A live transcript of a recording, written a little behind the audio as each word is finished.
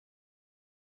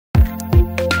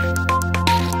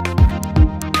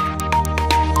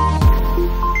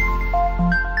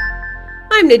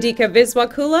I'm Nadika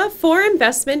Viswakula for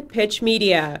Investment Pitch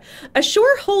Media.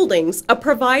 Assure Holdings, a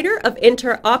provider of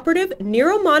interoperative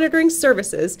neuromonitoring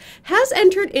services, has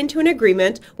entered into an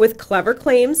agreement with Clever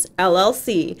Claims,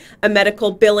 LLC, a medical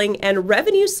billing and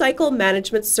revenue cycle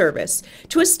management service,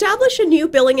 to establish a new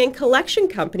billing and collection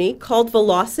company called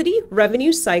Velocity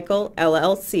Revenue Cycle,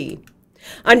 LLC.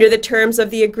 Under the terms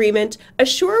of the agreement,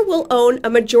 Assure will own a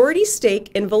majority stake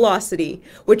in Velocity,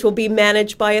 which will be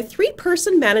managed by a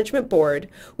 3-person management board,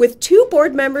 with 2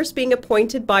 board members being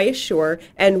appointed by Assure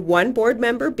and 1 board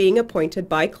member being appointed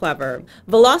by Clever.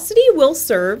 Velocity will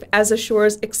serve as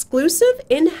Assure's exclusive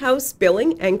in-house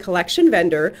billing and collection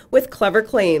vendor with Clever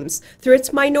Claims through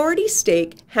its minority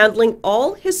stake, handling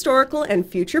all historical and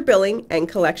future billing and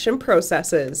collection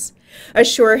processes.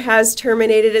 Assure has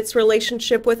terminated its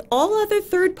relationship with all other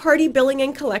third-party billing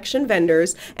and collection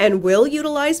vendors and will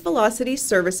utilize Velocity's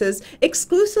services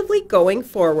exclusively going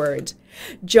forward.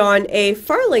 John A.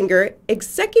 Farlinger,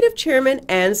 Executive Chairman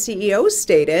and CEO,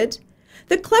 stated,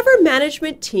 "The Clever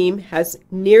management team has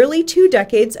nearly 2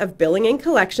 decades of billing and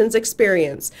collections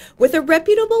experience, with a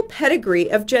reputable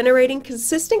pedigree of generating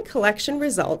consistent collection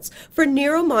results for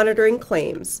neuromonitoring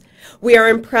claims. We are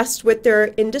impressed with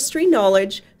their industry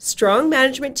knowledge, strong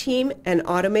management team, and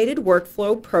automated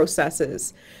workflow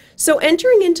processes." So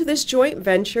entering into this joint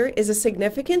venture is a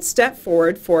significant step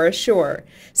forward for Assure.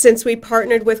 Since we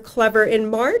partnered with Clever in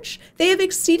March, they have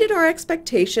exceeded our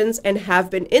expectations and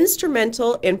have been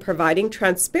instrumental in providing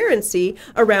transparency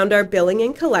around our billing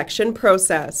and collection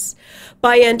process.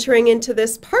 By entering into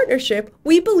this partnership,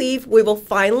 we believe we will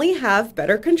finally have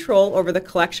better control over the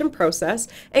collection process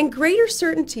and greater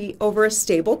certainty over a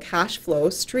stable cash flow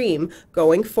stream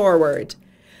going forward.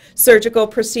 Surgical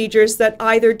procedures that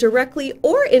either directly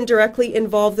or indirectly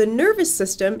involve the nervous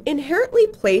system inherently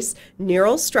place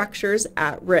neural structures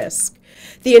at risk.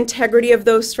 The integrity of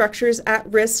those structures at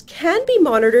risk can be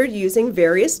monitored using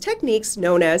various techniques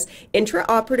known as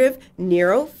intraoperative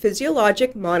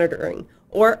neurophysiologic monitoring,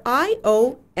 or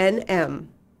IONM.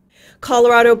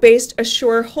 Colorado-based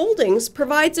Assure Holdings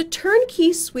provides a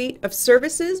turnkey suite of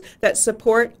services that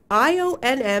support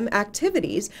IONM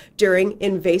activities during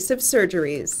invasive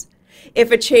surgeries.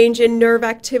 If a change in nerve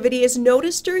activity is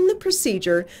noticed during the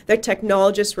procedure, the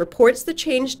technologist reports the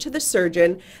change to the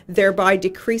surgeon, thereby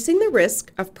decreasing the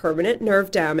risk of permanent nerve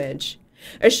damage.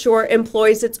 Assure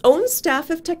employs its own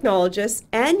staff of technologists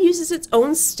and uses its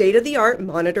own state-of-the-art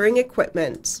monitoring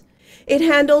equipment. It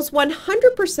handles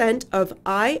 100% of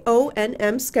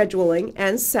IONM scheduling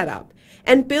and setup,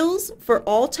 and bills for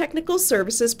all technical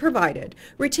services provided,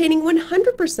 retaining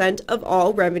 100% of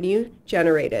all revenue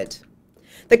generated.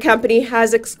 The company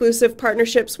has exclusive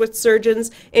partnerships with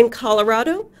surgeons in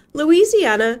Colorado,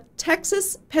 Louisiana,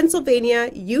 Texas, Pennsylvania,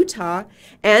 Utah,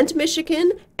 and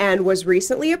Michigan, and was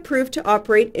recently approved to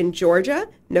operate in Georgia,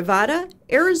 Nevada,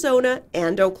 Arizona,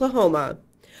 and Oklahoma.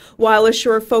 While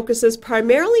Assure focuses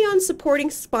primarily on supporting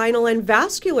spinal and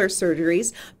vascular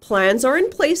surgeries, plans are in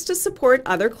place to support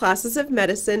other classes of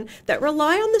medicine that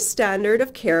rely on the standard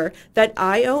of care that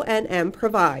IONM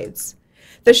provides.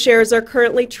 The shares are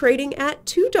currently trading at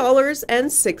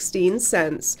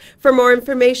 $2.16. For more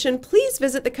information, please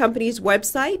visit the company's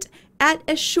website at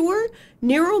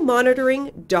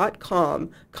assureneuromonitoring.com.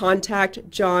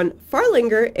 Contact John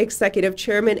Farlinger, Executive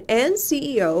Chairman and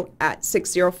CEO, at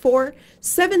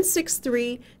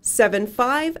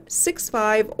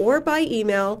 604-763-7565 or by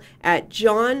email at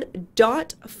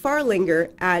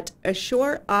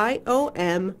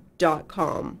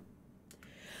john.farlinger@assureiom.com.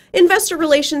 Investor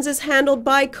Relations is handled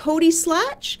by Cody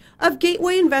Slatch of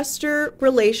Gateway Investor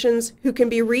Relations, who can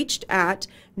be reached at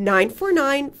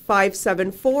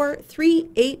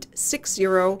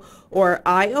 949-574-3860 or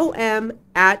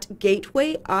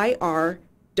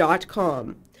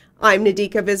iom@gatewayir.com. I'm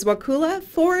Nadika Viswakula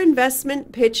for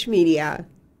Investment Pitch Media.